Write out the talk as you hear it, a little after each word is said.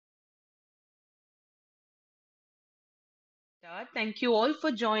start. Thank you all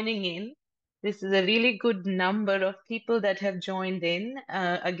for joining in. This is a really good number of people that have joined in.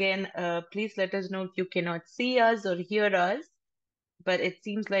 Again, please let us know if you cannot see us or hear us, but it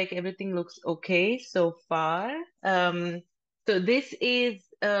seems like everything looks okay so far. So this is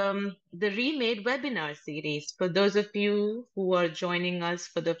the Remade webinar series. For those of you who are joining us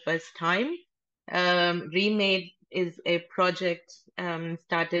for the first time, Remade is a project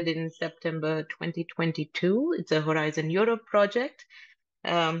started in September 2022. It's a Horizon Europe project.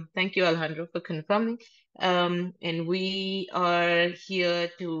 Thank you, Alejandro, for confirming. And we are here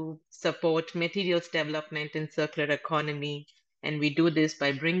to support materials development in circular economy. And we do this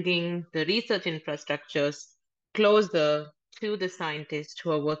by bringing the research infrastructures closer to the scientists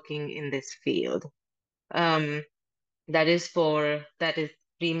who are working in this field. Um, that is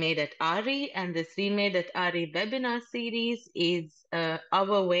Remade at ARI, and this Remade at ARI webinar series is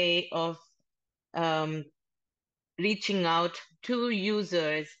our way of um, reaching out to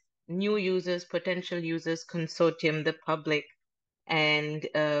users, new users, potential users, consortium, the public, and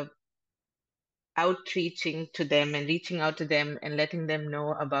outreaching to them and reaching out to them and letting them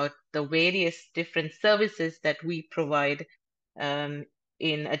know about the various different services that we provide um,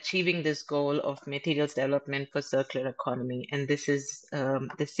 in achieving this goal of materials development for circular economy. And this is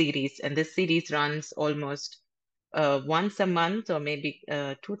the series, and this series runs almost once a month or maybe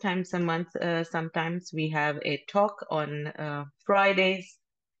 2 times a month. Sometimes we have a talk on Fridays,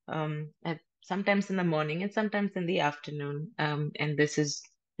 sometimes in the morning and sometimes in the afternoon. And this is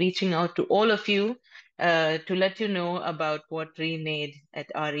reaching out to all of you to let you know about what Remade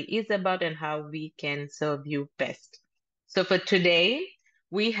at RE is about and how we can serve you best. So for today,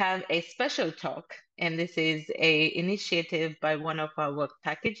 we have a special talk, and this is a initiative by one of our work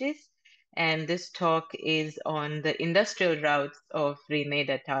packages. And this talk is on the industrial routes of Remade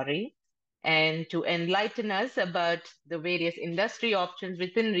at RE. And to enlighten us about the various industry options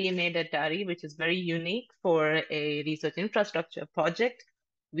within Remade at RE, which is very unique for a research infrastructure project,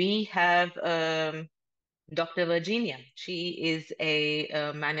 we have Dr. Virginia. She is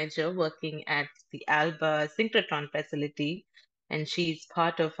a manager working at the ALBA Synchrotron facility, and she's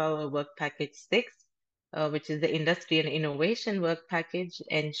part of our work package 6, which is the industry and innovation work package.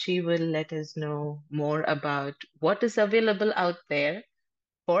 And she will let us know more about what is available out there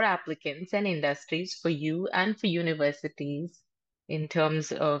for applicants and industries, for you and for universities in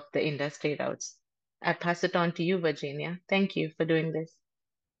terms of the industry routes. I pass it on to you, Virginia. Thank you for doing this.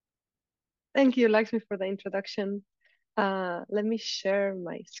 Thank you, Lakshmi, for the introduction. Let me share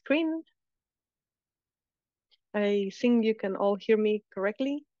my screen. I think you can all hear me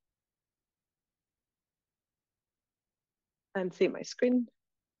correctly and see my screen.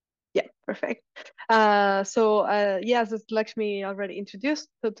 Yeah, perfect. Yes, as Lakshmi already introduced,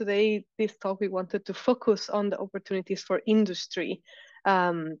 so today, this talk, we wanted to focus on the opportunities for industry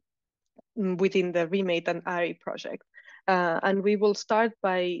within the Remade and ARI project. And we will start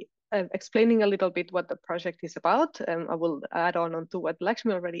by explaining a little bit what the project is about. I will add on to what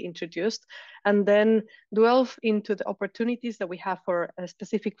Lakshmi already introduced, and then delve into the opportunities that we have for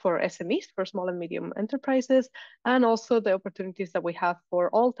specific for SMEs, for small and medium enterprises, and also the opportunities that we have for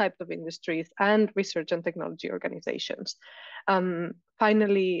all types of industries and research and technology organizations.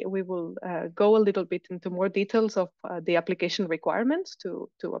 Finally, we will go a little bit into more details of the application requirements to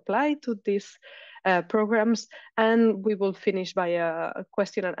apply to these programs, and we will finish by a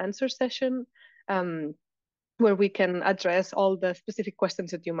question and answer session where we can address all the specific questions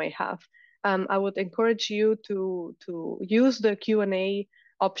that you might have. I would encourage you to use the Q&A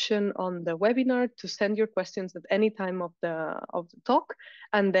option on the webinar to send your questions at any time of the talk,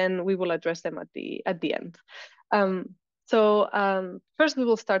 and then we will address them at the end. First, we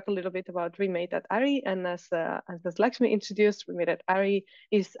will start a little bit about Remade at ARI, and as Lakshmi introduced, Remade at ARI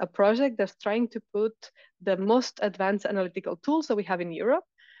is a project that's trying to put the most advanced analytical tools that we have in Europe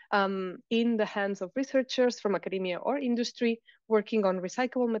in the hands of researchers from academia or industry working on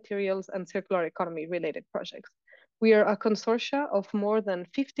recyclable materials and circular economy related projects. We are a consortia of more than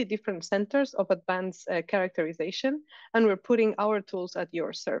 50 different centers of advanced characterization, and we're putting our tools at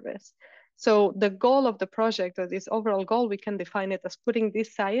your service. So the goal of the project, or this overall goal, we can define it as putting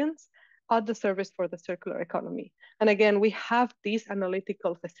this science at the service for the circular economy. And again, we have these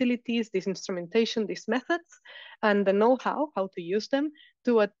analytical facilities, this instrumentation, these methods, and the know-how, how to use them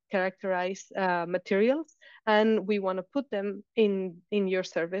to characterize materials. And we want to put them in your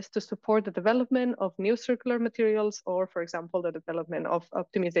service to support the development of new circular materials, or for example, the development of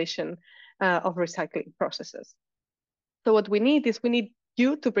optimization of recycling processes. So what we need is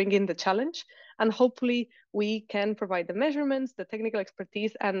you to bring in the challenge, and hopefully we can provide the measurements, the technical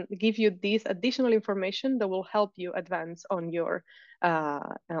expertise, and give you this additional information that will help you advance on your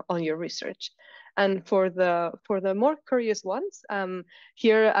research. And for the more curious ones,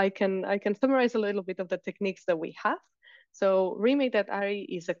 here I can summarize a little bit of the techniques that we have. So ReMade ARI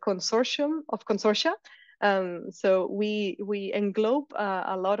is a consortium of consortia. So we englobe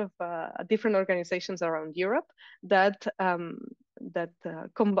a lot of different organizations around Europe that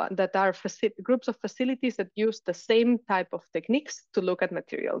that are groups of facilities that use the same type of techniques to look at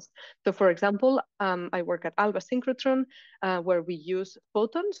materials. So, for example, I work at ALBA Synchrotron, where we use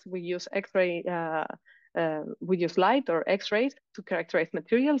photons, we use X-ray. We use light or X-rays to characterize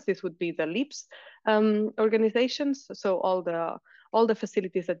materials. This would be the LEAPS organizations. So all the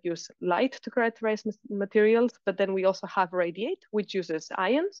facilities that use light to characterize materials, but then we also have Radiate, which uses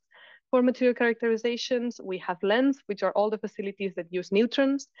ions for material characterizations. We have LENS, which are all the facilities that use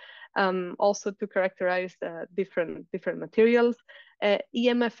neutrons, also to characterize different materials.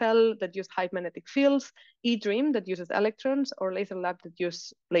 EMFL that use high magnetic fields, eDream that uses electrons, or Laser Lab that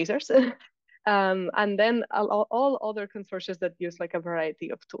use lasers. And then all other consortia that use like a variety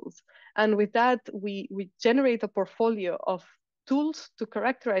of tools. And with that, we generate a portfolio of tools to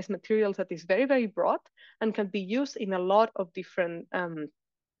characterize materials that is very, very broad and can be used in a lot of different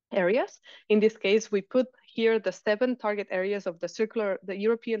areas. In this case, we put here the 7 target areas of the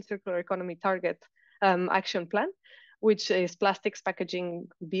European Circular Economy Target Action Plan, which is plastics, packaging,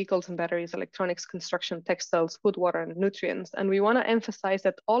 vehicles and batteries, electronics, construction, textiles, food, water, and nutrients. And we want to emphasize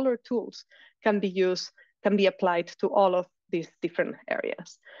that all our tools can be applied to all of these different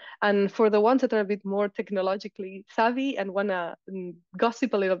areas. And for the ones that are a bit more technologically savvy and want to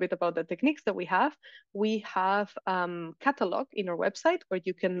gossip a little bit about the techniques that we have catalog in our website where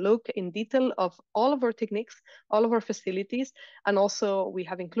you can look in detail of all of our techniques, all of our facilities, and also we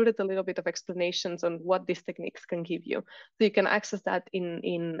have included a little bit of explanations on what these techniques can give you. So you can access that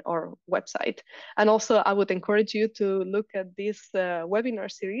in our website. And also I would encourage you to look at this webinar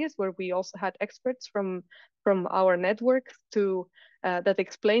series where we also had experts from our network that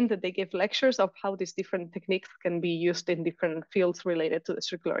explained that they give lectures of how these different techniques can be used in different fields related to the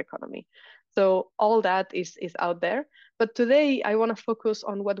circular economy. So all that is out there. But today I want to focus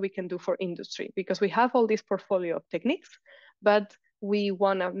on what we can do for industry, because we have all this portfolio of techniques, but we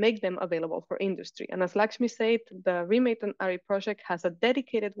want to make them available for industry. And as Lakshmi said, the ReMade ARI project has a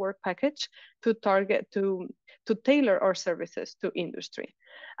dedicated work package to tailor our services to industry.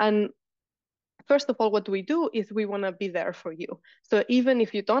 And first of all, what we do is we want to be there for you. So even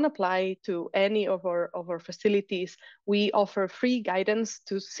if you don't apply to any of our facilities, we offer free guidance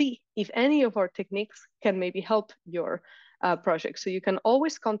to see if any of our techniques can maybe help your project. So you can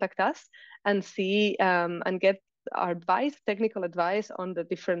always contact us and see and get our advice, technical advice on the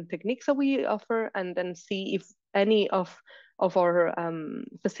different techniques that we offer, and then see if any of our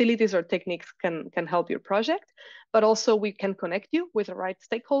facilities or techniques can help your project. But also we can connect you with the right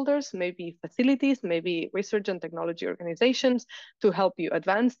stakeholders, maybe facilities, maybe research and technology organizations to help you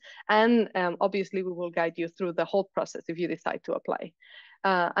advance. And obviously we will guide you through the whole process if you decide to apply.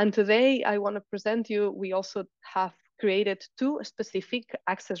 And today I want to present you, we also have created 2 specific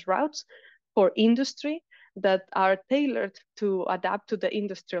access routes for industry that are tailored to adapt to the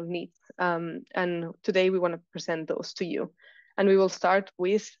industrial needs. And today we want to present those to you. And we will start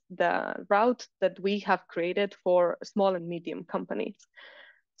with the route that we have created for small and medium companies.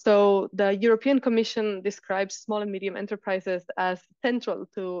 So the European Commission describes small and medium enterprises as central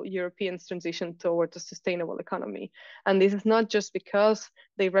to Europeans' transition towards a sustainable economy. And this is not just because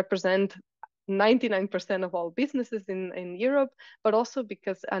they represent 99% of all businesses in Europe, but also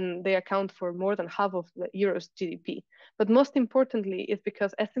because they account for more than half of the Euro's GDP. But most importantly, is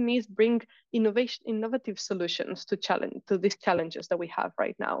because SMEs bring innovative solutions to these challenges that we have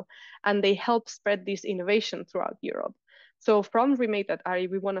right now, and they help spread this innovation throughout Europe. So from ReMade ARI,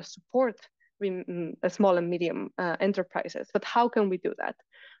 we want to support small and medium enterprises. But how can we do that?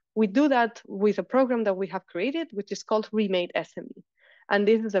 We do that with a program that we have created, which is called ReMade SME. And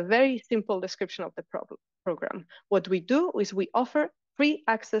this is a very simple description of the program. What we do is we offer free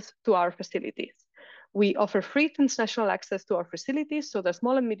access to our facilities. We offer free transnational access to our facilities so that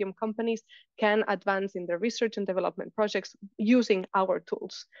small and medium companies can advance in their research and development projects using our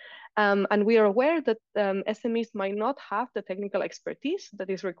tools. And we are aware that SMEs might not have the technical expertise that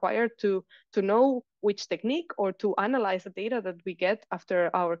is required to know which technique or to analyze the data that we get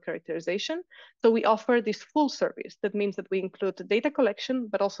after our characterization. So we offer this full service. That means that we include the data collection,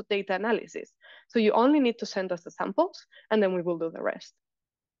 but also data analysis. So you only need to send us the samples, and then we will do the rest.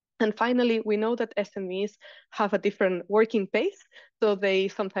 And finally, we know that SMEs have a different working pace, so they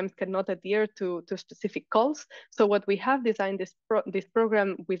sometimes cannot adhere to specific calls. So what we have designed this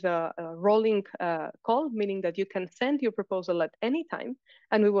program with a rolling call, meaning that you can send your proposal at any time,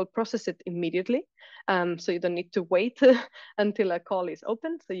 and we will process it immediately. So you don't need to wait until a call is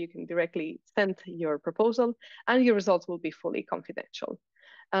open, so you can directly send your proposal, and your results will be fully confidential.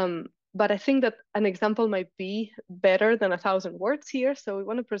 But I think that an example might be better than 1,000 words here. So we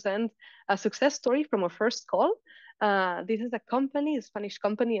want to present a success story from a first call. This is a company, a Spanish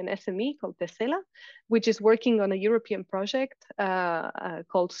company, an SME called Tesela, which is working on a European project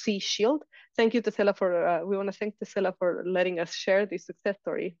called Sea Shield. Thank you, Tesela, we want to thank Tesela for letting us share this success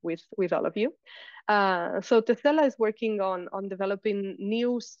story with all of you. So Tesela is working on developing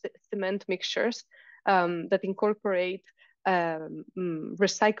new cement mixtures that incorporate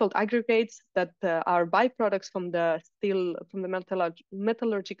recycled aggregates that are byproducts from the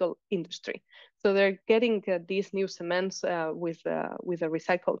metallurgical industry. So they're getting these new cements with a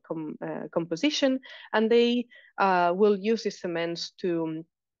recycled composition, and they will use these cements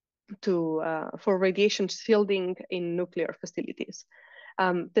for radiation shielding in nuclear facilities.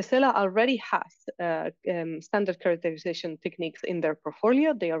 Tesela already has standard characterization techniques in their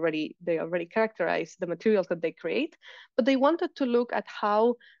portfolio. They already characterize the materials that they create, but they wanted to look at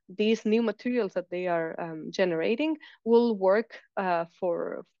how these new materials that they are generating will work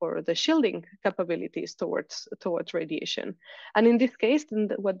for the shielding capabilities towards radiation. And in this case,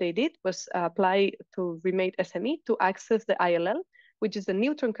 what they did was apply to ReMade SME to access the ILL, which is the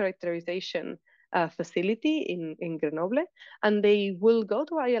neutron characterization facility in Grenoble, and they will go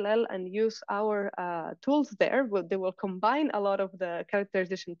to ILL and use our tools there. They will combine a lot of the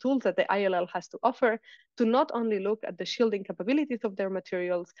characterization tools that the ILL has to offer to not only look at the shielding capabilities of their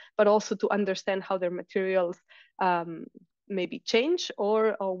materials, but also to understand how their materials maybe change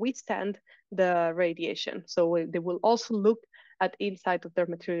or withstand the radiation. So they will also look at inside of their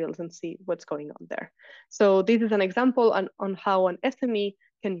materials and see what's going on there. So this is an example on how an SME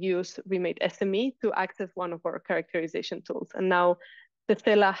can use ReMade SME to access one of our characterization tools. And now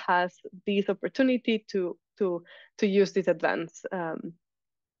Tesela has this opportunity to use this advanced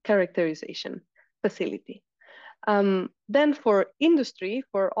characterization facility. Then for industry,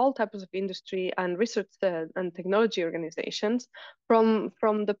 for all types of industry and research and technology organizations, from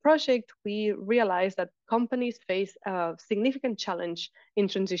the project, we realized that companies face a significant challenge in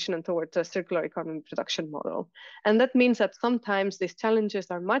transitioning towards a circular economy production model. And that means that sometimes these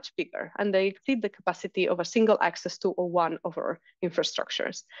challenges are much bigger and they exceed the capacity of a single access to one of our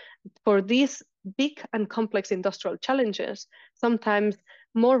infrastructures. For these big and complex industrial challenges, sometimes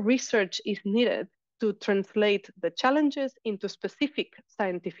more research is needed to translate the challenges into specific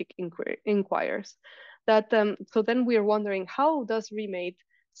scientific inquiries. So then we are wondering, how does ReMade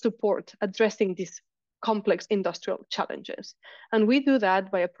support addressing these complex industrial challenges? And we do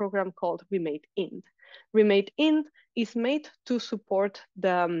that by a program called ReMade IND. ReMade IND is made to support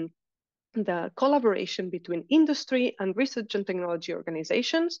the collaboration between industry and research and technology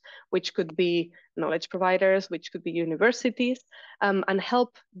organizations, which could be knowledge providers, which could be universities, and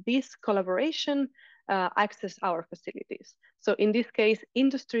help this collaboration access our facilities. So in this case,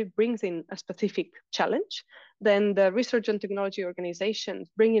 industry brings in a specific challenge, then the research and technology organizations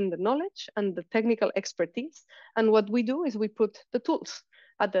bring in the knowledge and the technical expertise, and what we do is we put the tools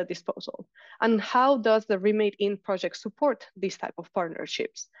at their disposal. And how does the ReMade IN project support these type of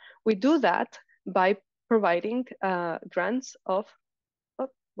partnerships? We do that by providing grants of,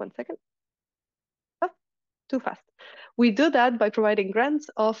 one second. Too fast. We do that by providing grants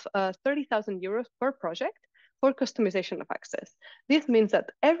of 30,000 euros per project for customization of access. This means that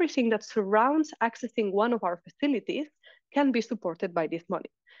everything that surrounds accessing one of our facilities can be supported by this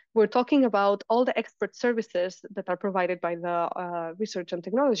money. We're talking about all the expert services that are provided by the research and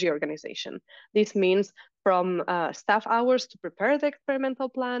technology organization. This means from staff hours to prepare the experimental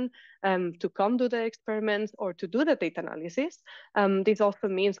plan, to come do the experiments or to do the data analysis. This also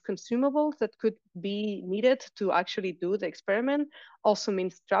means consumables that could be needed to actually do the experiment, also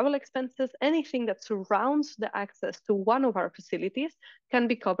means travel expenses. Anything that surrounds the access to one of our facilities can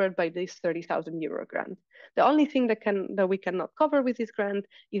be covered by this 30,000 euro grant. The only thing that we cannot cover with this grant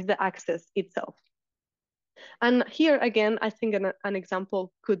is the access itself. And here again, I think an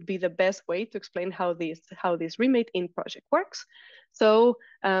example could be the best way to explain how this ReMade IN project works. So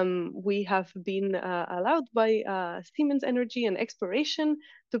we have been allowed by Siemens Energy and Exploration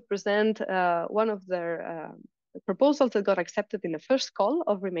to present one of their proposals that got accepted in the first call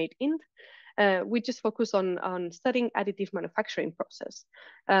of ReMade IN. We just focus on studying additive manufacturing process.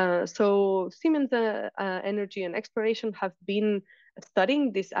 So Siemens Energy and Exploration have been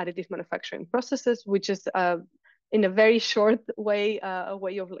studying these additive manufacturing processes, which is in a very short way, a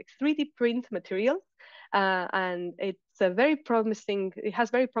way of like 3D print materials. And it's a very promising, it has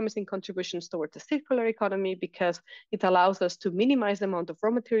very promising contributions towards the circular economy because it allows us to minimize the amount of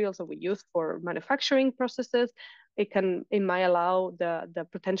raw materials that we use for manufacturing processes. It might allow the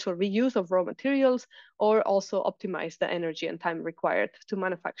potential reuse of raw materials, or also optimize the energy and time required to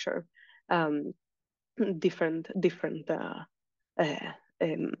manufacture different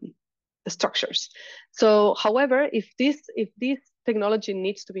structures. So, however, if this technology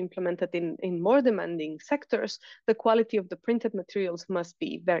needs to be implemented in more demanding sectors, the quality of the printed materials must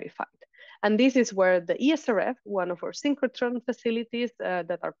be verified. And this is where the ESRF, one of our synchrotron facilities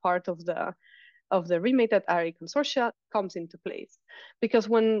that are part of the ReMade ARI consortia, comes into place. Because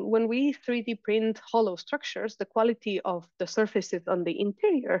when we 3D print hollow structures, the quality of the surfaces on the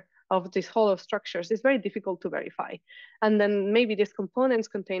interior of these hollow structures is very difficult to verify. And then maybe these components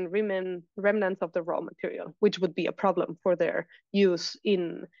contain remnants of the raw material, which would be a problem for their use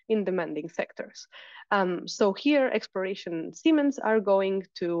in demanding sectors. So here, Exploration Siemens are going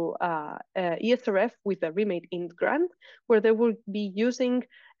to ESRF with a ReMade INT grant, where they will be using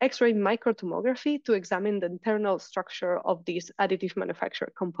X-ray microtomography to examine the internal structure of these additive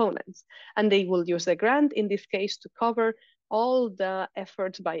manufactured components. And they will use the grant, in this case, to cover all the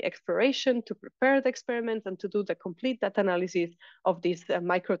efforts by exploration to prepare the experiment and to do the complete data analysis of this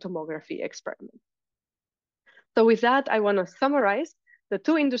microtomography experiment. So with that, I want to summarize the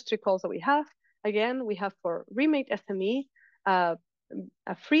two industry calls that we have. Again, we have for ReMade SME, a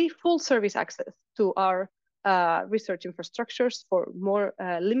free full service access to our research infrastructures for more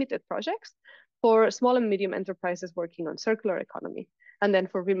limited projects, for small and medium enterprises working on circular economy. And then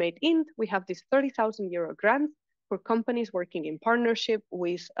for ReMade INT, we have this 30,000 euro grant for companies working in partnership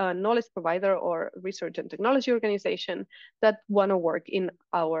with a knowledge provider or research and technology organization that want to work in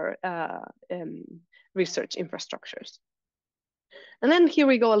our research infrastructures. And then here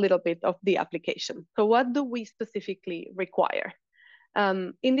we go a little bit of the application. So what do we specifically require?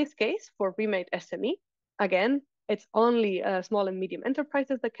 In this case, for ReMade SME, again, it's only small and medium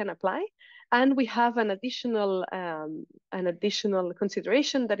enterprises that can apply. And we have an additional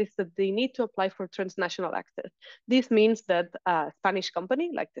consideration, that is that they need to apply for transnational access. This means that a Spanish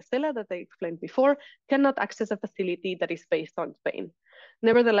company like Tesela that I explained before cannot access a facility that is based on Spain.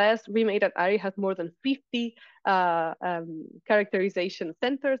 Nevertheless, ReMade ARI has more than 50 characterization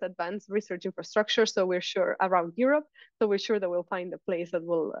centers, advanced research infrastructure, so we're sure around Europe. So we're sure that we'll find a place that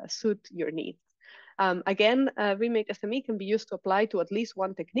will suit your needs. Again, ReMade SME can be used to apply to at least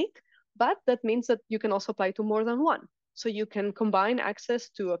one technique, but that means that you can also apply to more than one. So you can combine access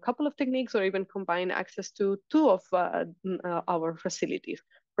to a couple of techniques, or even combine access to two of our facilities.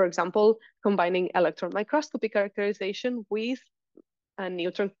 For example, combining electron microscopy characterization with a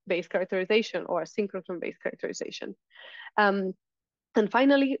neutron-based characterization or a synchrotron-based characterization. And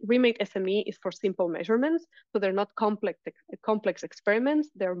finally, ReMade SME is for simple measurements. So they're not complex experiments.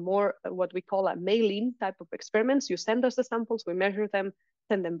 They're more what we call a mail-in type of experiments. You send us the samples, we measure them,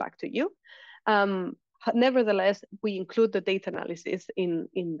 send them back to you. Nevertheless, we include the data analysis in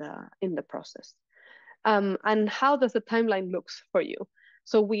the process. And how does the timeline looks for you?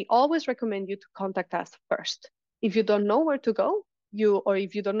 So we always recommend you to contact us first. If you don't know where to go, or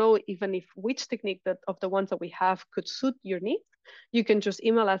if you don't know even if which technique of the ones that we have could suit your needs, you can just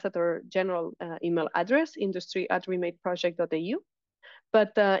email us at our general email address, industry@remadeproject.eu.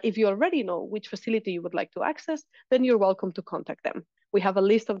 But if you already know which facility you would like to access, then you're welcome to contact them. We have a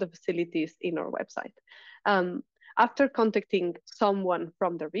list of the facilities in our website. After contacting someone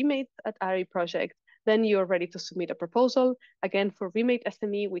from the ReMade ARI project, then you're ready to submit a proposal. Again, for ReMade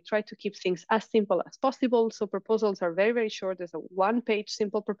SME, we try to keep things as simple as possible. So proposals are very, very short. There's a one-page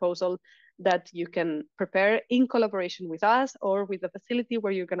simple proposal that you can prepare in collaboration with us or with the facility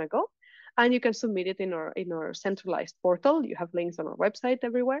where you're gonna go. And you can submit it in our centralized portal. You have links on our website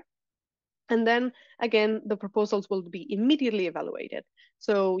everywhere. And then again, the proposals will be immediately evaluated.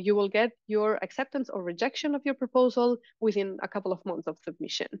 So you will get your acceptance or rejection of your proposal within a couple of months of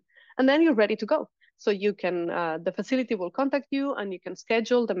submission. And then you're ready to go. So you can, the facility will contact you and you can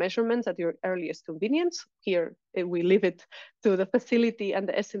schedule the measurements at your earliest convenience. Here, we leave it to the facility and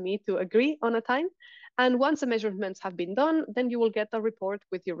the SME to agree on a time. And once the measurements have been done, then you will get a report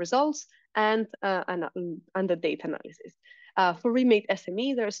with your results and the data analysis. For ReMade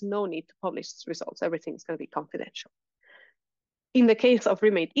SME, there's no need to publish results. Everything's going to be confidential. In the case of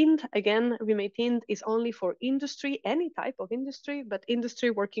ReMade INT, again, ReMade INT is only for industry, any type of industry, but industry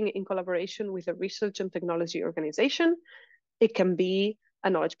working in collaboration with a research and technology organization. It can be a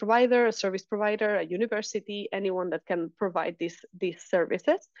knowledge provider, a service provider, a university, anyone that can provide these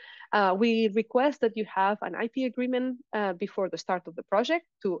services. We request that you have an IP agreement before the start of the project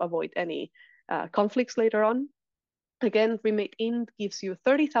to avoid any conflicts later on. Again, ReMade Int gives you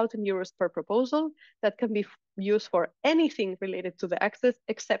 30,000 euros per proposal that can be used for anything related to the access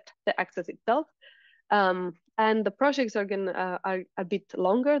except the access itself. And the projects are a bit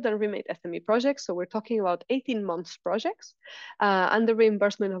longer than ReMade SME projects. So we're talking about 18 months projects, and the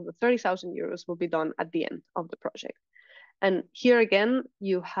reimbursement of the 30,000 euros will be done at the end of the project. And here again,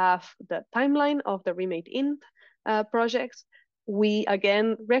 you have the timeline of the ReMade Int projects. We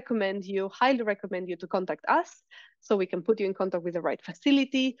again highly recommend you to contact us so we can put you in contact with the right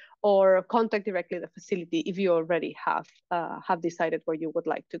facility, or contact directly the facility if you already have decided where you would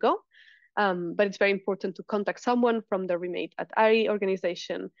like to go. But it's very important to contact someone from the ReMade ARI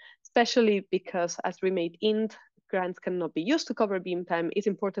organization, especially because as ReMade Int grants cannot be used to cover beam time, it's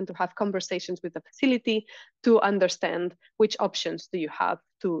important to have conversations with the facility to understand which options do you have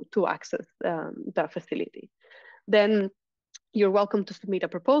to access the facility. Then you're welcome to submit a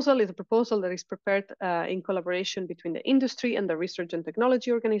proposal. It's a proposal that is prepared in collaboration between the industry and the research and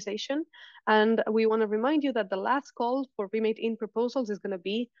technology organization. And we want to remind you that the last call for ReMade Int proposals is going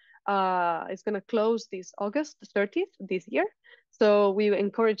to close this August 30th this year. So we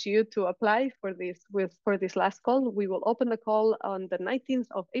encourage you to apply for this last call. We will open the call on the 19th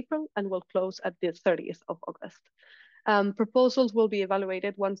of April and will close at the 30th of August. Proposals will be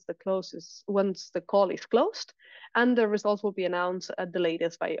evaluated once the call is closed, and the results will be announced at the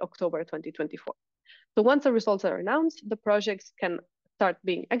latest by October 2024. So once the results are announced, the projects can start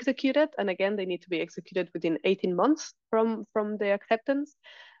being executed, and again, they need to be executed within 18 months from the acceptance.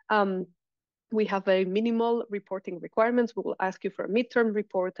 We have very minimal reporting requirements. We will ask you for a midterm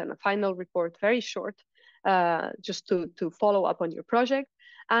report and a final report, very short, just to follow up on your project.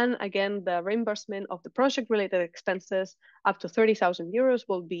 And again, the reimbursement of the project-related expenses up to 30,000 euros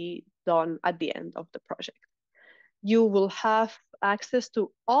will be done at the end of the project. You will have access to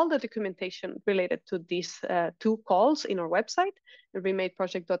all the documentation related to these two calls in our website,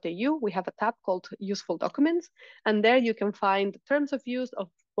 remadeproject.eu. We have a tab called Useful Documents, and there you can find terms of use of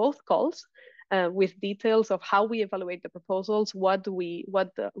both calls, with details of how we evaluate the proposals, what we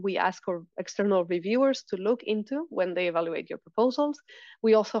ask our external reviewers to look into when they evaluate your proposals.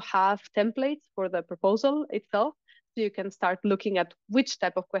 We also have templates for the proposal itself, so you can start looking at which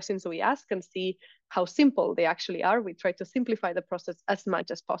type of questions we ask and see how simple they actually are. We try to simplify the process as much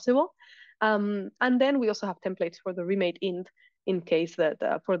as possible. And then we also have templates for the ReMade Int in case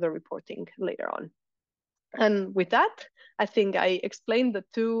that for the reporting later on. And with that, I think I explained the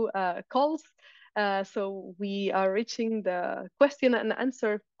two calls. So we are reaching the question and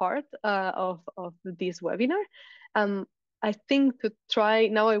answer part of this webinar. I think to try,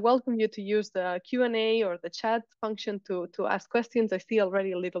 now I welcome you to use the Q&A or the chat function to ask questions. I see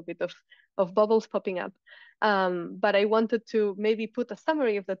already a little bit of bubbles popping up. But I wanted to maybe put a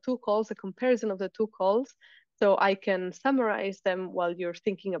summary of the two calls, a comparison of the two calls, so I can summarize them while you're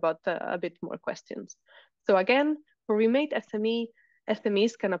thinking about a bit more questions. So again, for ReMade SME,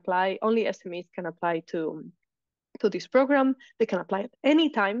 SMEs can apply, only SMEs can apply to this program. They can apply at any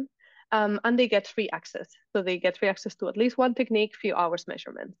time, and they get free access. So they get free access to at least one technique, few hours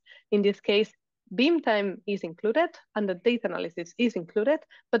measurement. In this case, beam time is included and the data analysis is included,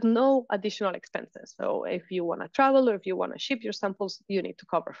 but no additional expenses. So if you want to travel or if you want to ship your samples, you need to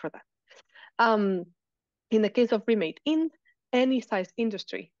cover for that. In the case of ReMade Int, any size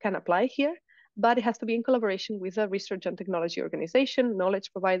industry can apply here, but it has to be in collaboration with a research and technology organization,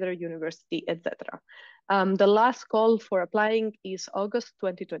 knowledge provider, university, etc. The last call for applying is August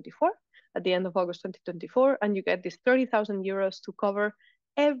 2024, at the end of August 2024, and you get this 30,000 euros to cover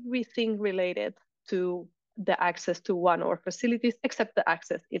everything related to the access to one of our facilities, except the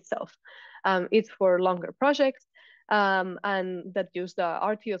access itself. It's for longer projects, and that use the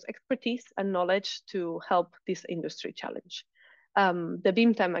RTO's expertise and knowledge to help this industry challenge. The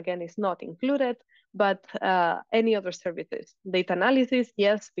beam time, again, is not included, but any other services. Data analysis,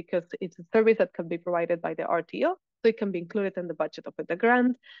 yes, because it's a service that can be provided by the RTO, so it can be included in the budget of the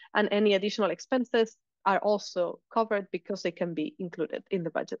grant, and any additional expenses are also covered because they can be included in the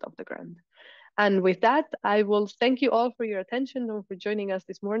budget of the grant. And with that, I will thank you all for your attention and for joining us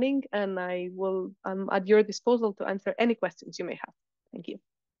this morning, and I will at your disposal to answer any questions you may have. Thank you.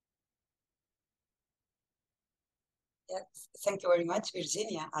 Yes, thank you very much,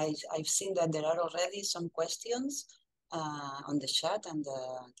 Virginia. I've seen that there are already some questions on the chat and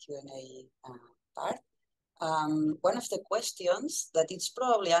the Q&A part. One of the questions that it's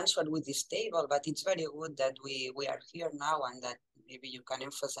probably answered with this table, but it's very good that we are here now and that maybe you can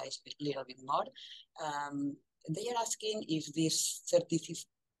emphasize a little bit more. They are asking if this 30,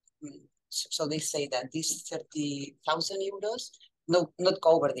 so they say that this 30,000 euros not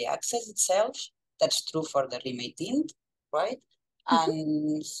cover the access itself. That's true for the ReMade Int, right?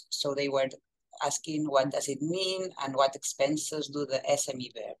 And so they were asking what does it mean and what expenses do the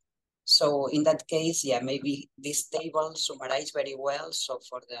SME bear. So in that case, yeah, maybe this table summarized very well. So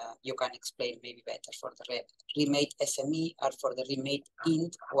for the, you can explain maybe better for the ReMade SME or for the ReMade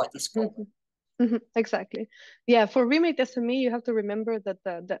Int, what is covered. Exactly. Yeah, for ReMade SME, you have to remember that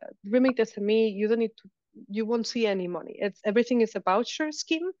the ReMade SME, you don't need to, you won't see any money. Everything is a voucher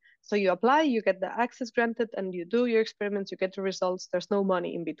scheme. So you apply, you get the access granted, and you do your experiments, you get the results. There's no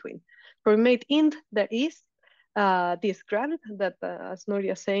money in between. For ReMade Int, there is this grant that, as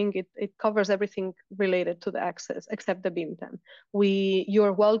Nuria is saying, it covers everything related to the access except the beam time.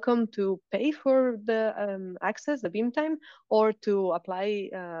 You're welcome to pay for the access, the beam time, or to apply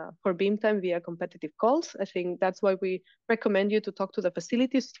for beam time via competitive calls. I think that's why we recommend you to talk to the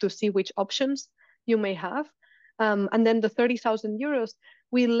facilities to see which options you may have. And then the 30,000 euros,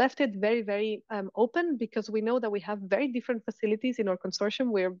 we left it very, very open because we know that we have very different facilities in our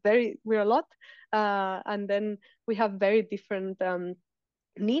consortium. We're a lot, and then we have very different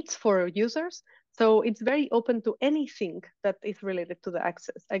needs for users. So it's very open to anything that is related to the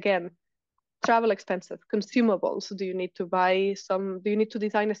access. Again, travel expenses, consumables. Do you need to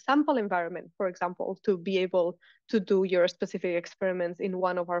design a sample environment, for example, to be able to do your specific experiments in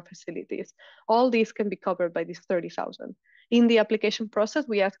one of our facilities? All these can be covered by this 30,000. In the application process,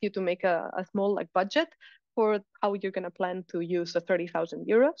 we ask you to make a small budget for how you're going to plan to use the 30,000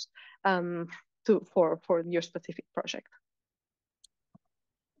 euros for your specific project.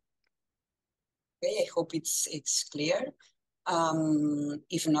 Okay, I hope it's clear.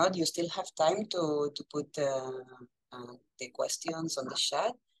 If not, you still have time to put the questions on the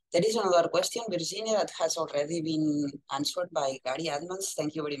chat. There is another question, Virginia, that has already been answered by Gary Admans.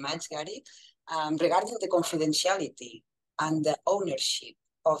 Thank you very much, Gary. Regarding the confidentiality and the ownership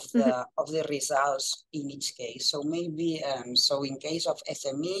of the results in each case. So maybe, so in case of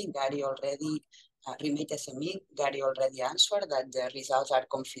SME, Gary already, ReMade SME, Gary already answered that the results are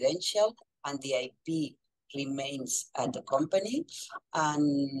confidential and the IP remains at the company.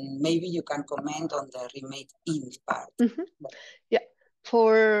 And maybe you can comment on the ReMade Int part.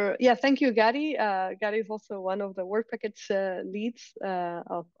 Yeah. Thank you, Gary. Gary is also one of the work package leads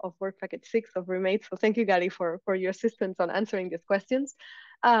of work package 6 of ReMade. So thank you, Gary, for your assistance on answering these questions.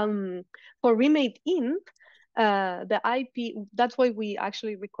 For ReMade Int, the IP, that's why we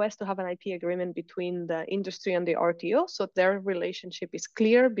actually request to have an IP agreement between the industry and the RTO, so their relationship is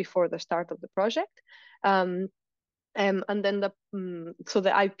clear before the start of the project. And then so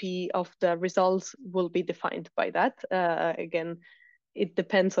the IP of the results will be defined by that. Again, it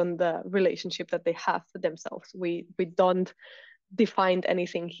depends on the relationship that they have themselves. We don't define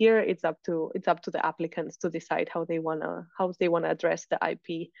anything here. It's up to the applicants to decide how they wanna address the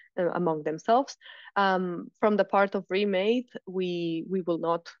IP among themselves. From the part of ReMade, we will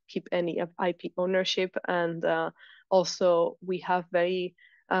not keep any IP ownership, and also we have very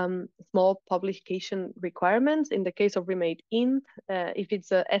small publication requirements. In the case of ReMade Int, if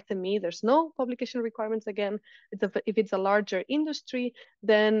it's a SME, there's no publication requirements again. If it's a larger industry,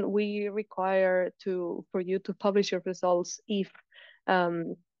 then we require for you to publish your results if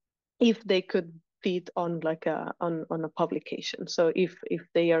they could fit on on a publication. So if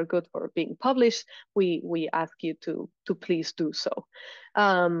they are good for being published, we ask you to please do so.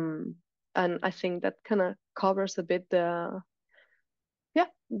 And I think that kind of covers a bit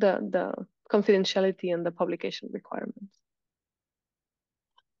the confidentiality and the publication requirements.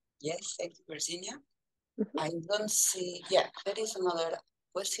 Yes, thank you, Virginia. I don't see, there is another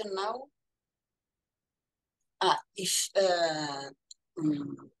question now. If there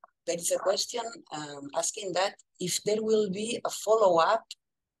is a question asking that if there will be a follow-up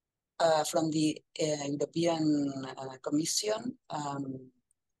from the European Commission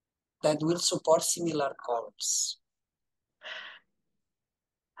that will support similar calls.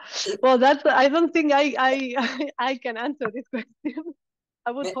 Well, I don't think I can answer this question.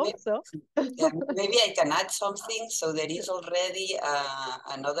 I would hope so. Maybe I can add something. So there is already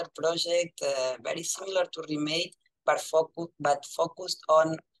another project very similar to ReMade, but focused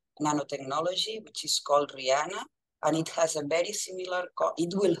on nanotechnology, which is called Rihanna. And it has a very similar call.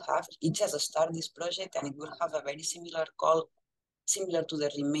 It just started this project, and it will have a very similar call, similar to the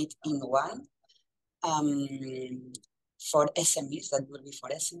ReMade Int one. For SMEs, that will be for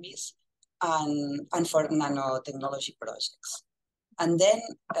SMEs, and for nanotechnology projects. And then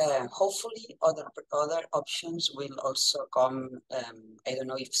hopefully other options will also come. I don't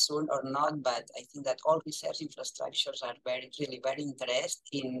know if soon or not, but I think that all research infrastructures are really very interested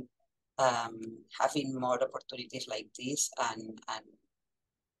in having more opportunities like this, and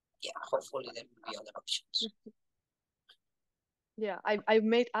yeah, hopefully there will be other options. Yeah, I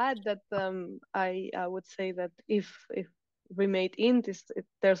might add that I would say that if ReMade Int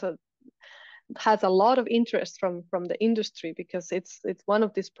has a lot of interest from the industry, because it's one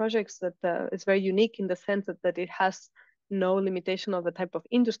of these projects that is very unique in the sense that it has no limitation of the type of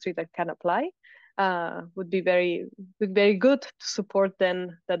industry that can apply. Would be very good to support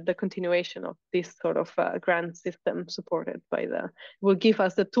then that the continuation of this sort of grant system supported by will give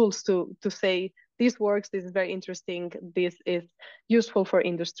us the tools to say this works, this is very interesting, this is useful for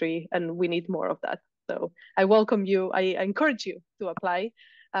industry, and we need more of that. So I welcome you, I encourage you to apply,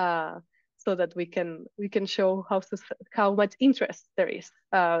 so that we can show how much interest there is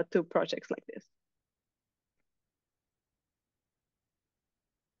to projects like this.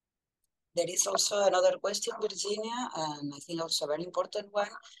 There is also another question, Virginia, and I think also a very important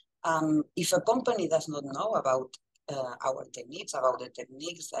one. If a company does not know about our techniques, about the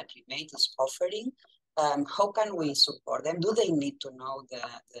techniques that ReMade is offering, how can we support them? Do they need to know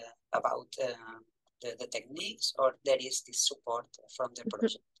about the techniques, or there is this support from the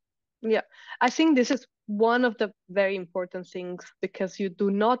project? Yeah, I think this is one of the very important things, because you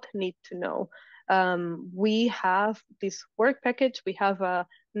do not need to know. We have this work package. We have a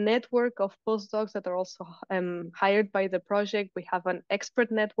network of postdocs that are also hired by the project. We have an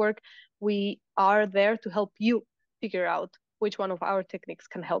expert network. We are there to help you figure out which one of our techniques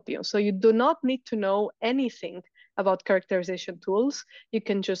can help you. So you do not need to know anything about characterization tools. You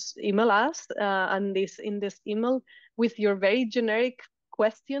can just email us, and in this email, with your very generic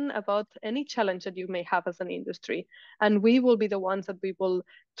question about any challenge that you may have as an industry, and we will be the ones that we will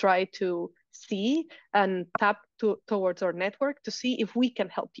try to see and tap towards our network to see if we can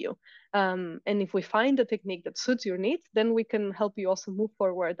help you, and if we find a technique that suits your needs, then we can help you also move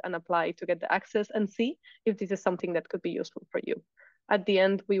forward and apply to get the access and see if this is something that could be useful for you. At the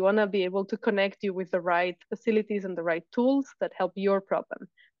end, we want to be able to connect you with the right facilities and the right tools that help your problem.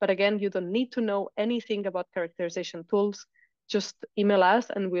 But again, you don't need to know anything about characterization tools. Just email us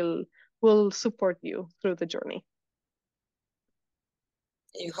and we'll support you through the journey.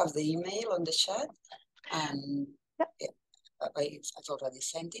 You have the email on the chat, and yeah, I've already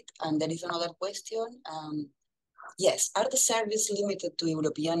sent it. And there is another question. Yes, are the services limited to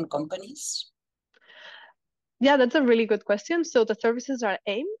European companies? Yeah, that's a really good question. So the services are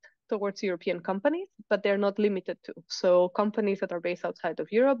aimed towards European companies, but they're not limited to. So companies that are based outside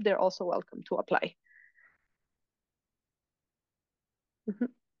of Europe, they're also welcome to apply.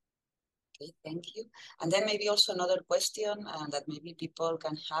 Okay, thank you. And then maybe also another question that maybe people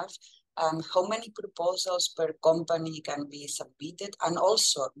can have. How many proposals per company can be submitted? And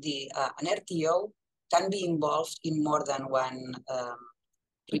also an RTO can be involved in more than one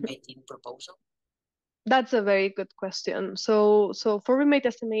ReMade proposal? That's a very good question. So for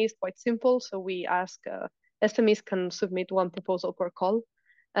ReMade SMA is quite simple. So we ask SMEs can submit one proposal per call.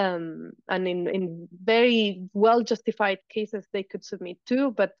 And in very well justified cases, they could submit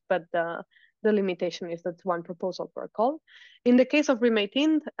two, but the limitation is that one proposal per call. In the case of ReMade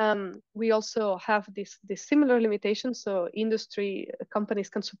Int, we also have this similar limitation. So industry companies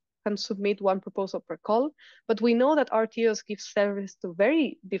can submit one proposal per call, but we know that RTOs give service to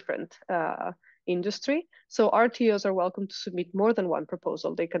very different industry. So RTOs are welcome to submit more than one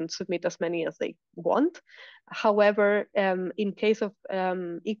proposal. They can submit as many as they want. However, in case of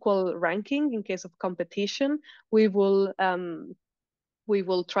equal ranking, in case of competition, we will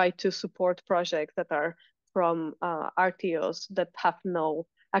try to support projects that are from RTOs that have no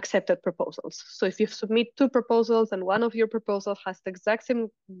accepted proposals. So if you submit two proposals and one of your proposals has the exact same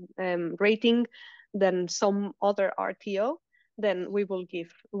rating than some other RTO, then we will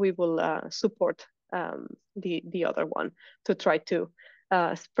support the other one to try to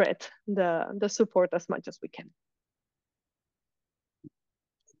spread the support as much as we can.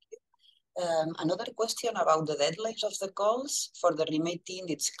 Another question about the deadlines of the calls. For the ReMade team,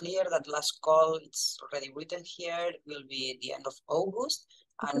 it's clear that last call, it's already written here, will be the end of August,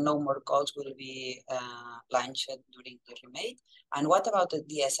 and no more calls will be launched during the ReMade. And what about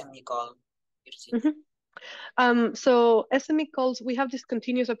the SME call, Virginia? So SME calls, we have this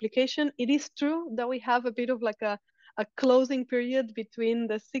continuous application. It is true that we have a bit of like a closing period between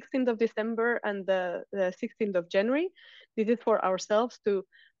the 16th of December and the 16th of January. This is for ourselves to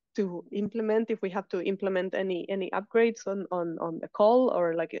implement, if we have to implement any upgrades on the call,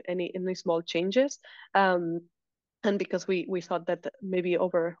 or like any small changes. And because we thought that maybe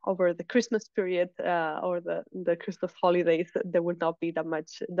over the Christmas period or the Christmas holidays, there would not be that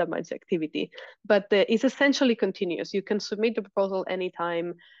much activity. But it's essentially continuous. You can submit the proposal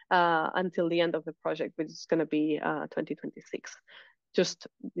anytime until the end of the project, which is going to be 2026. Just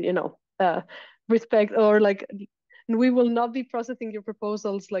respect, or like, we will not be processing your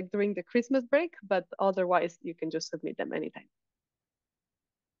proposals like during the Christmas break, but otherwise you can just submit them anytime.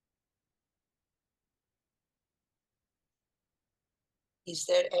 Is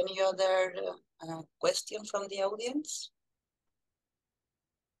there any other question from the audience?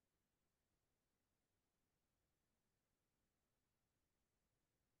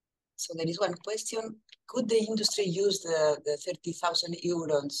 So there is one question. Could the industry use the 30,000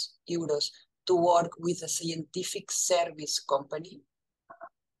 euros to work with a scientific service company?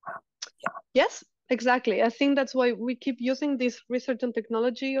 Yeah. Yes, exactly. I think that's why we keep using this research and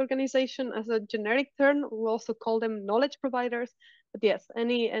technology organization as a generic term. We also call them knowledge providers. But yes,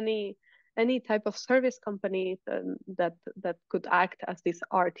 any type of service company that could act as this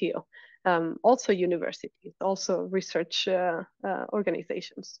RTO. Also universities, also research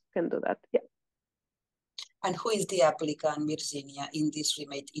organizations can do that. Yeah. And who is the applicant, Virginia, in this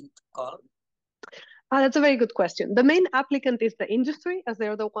ReMade call? That's a very good question. The main applicant is the industry, as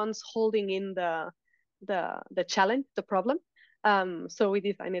they're the ones holding in the challenge, the problem. So we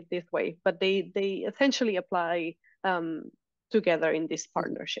design it this way, but they essentially apply together in this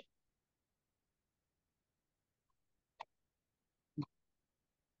partnership.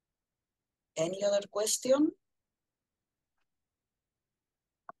 Any other question?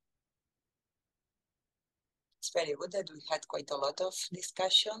 It's very good that we had quite a lot of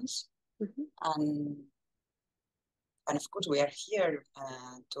discussions. And of course, we are here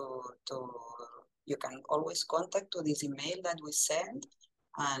you can always contact to this email that we send,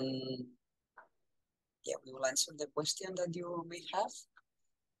 and yeah, we will answer the question that you may have.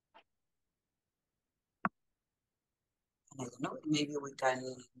 And I don't know, maybe we can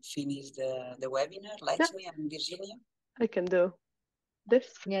finish the webinar, Lakshmi and Virginia. I can do this.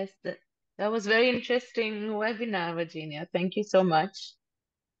 Yes, that was very interesting webinar, Virginia. Thank you so much.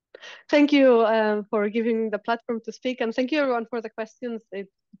 Thank you for giving the platform to speak, and thank you everyone for the questions. It's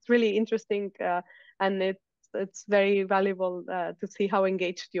really interesting, and it's very valuable to see how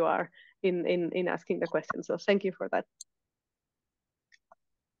engaged you are in asking the questions. So thank you for that.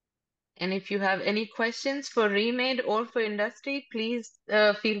 And if you have any questions for ReMade or for industry, please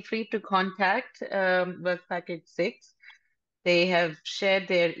feel free to contact Work Package 6. They have shared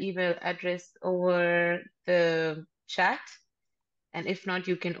their email address over the chat. And if not,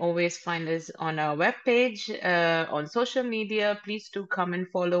 you can always find us on our webpage, on social media. Please do come and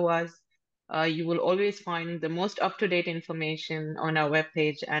follow us. You will always find the most up-to-date information on our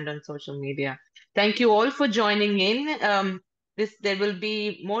webpage and on social media. Thank you all for joining in. There will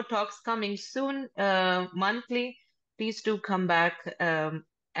be more talks coming soon, monthly. Please do come back,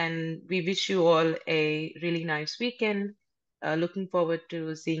 and we wish you all a really nice weekend. Looking forward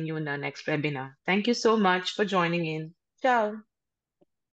to seeing you in our next webinar. Thank you so much for joining in. Ciao.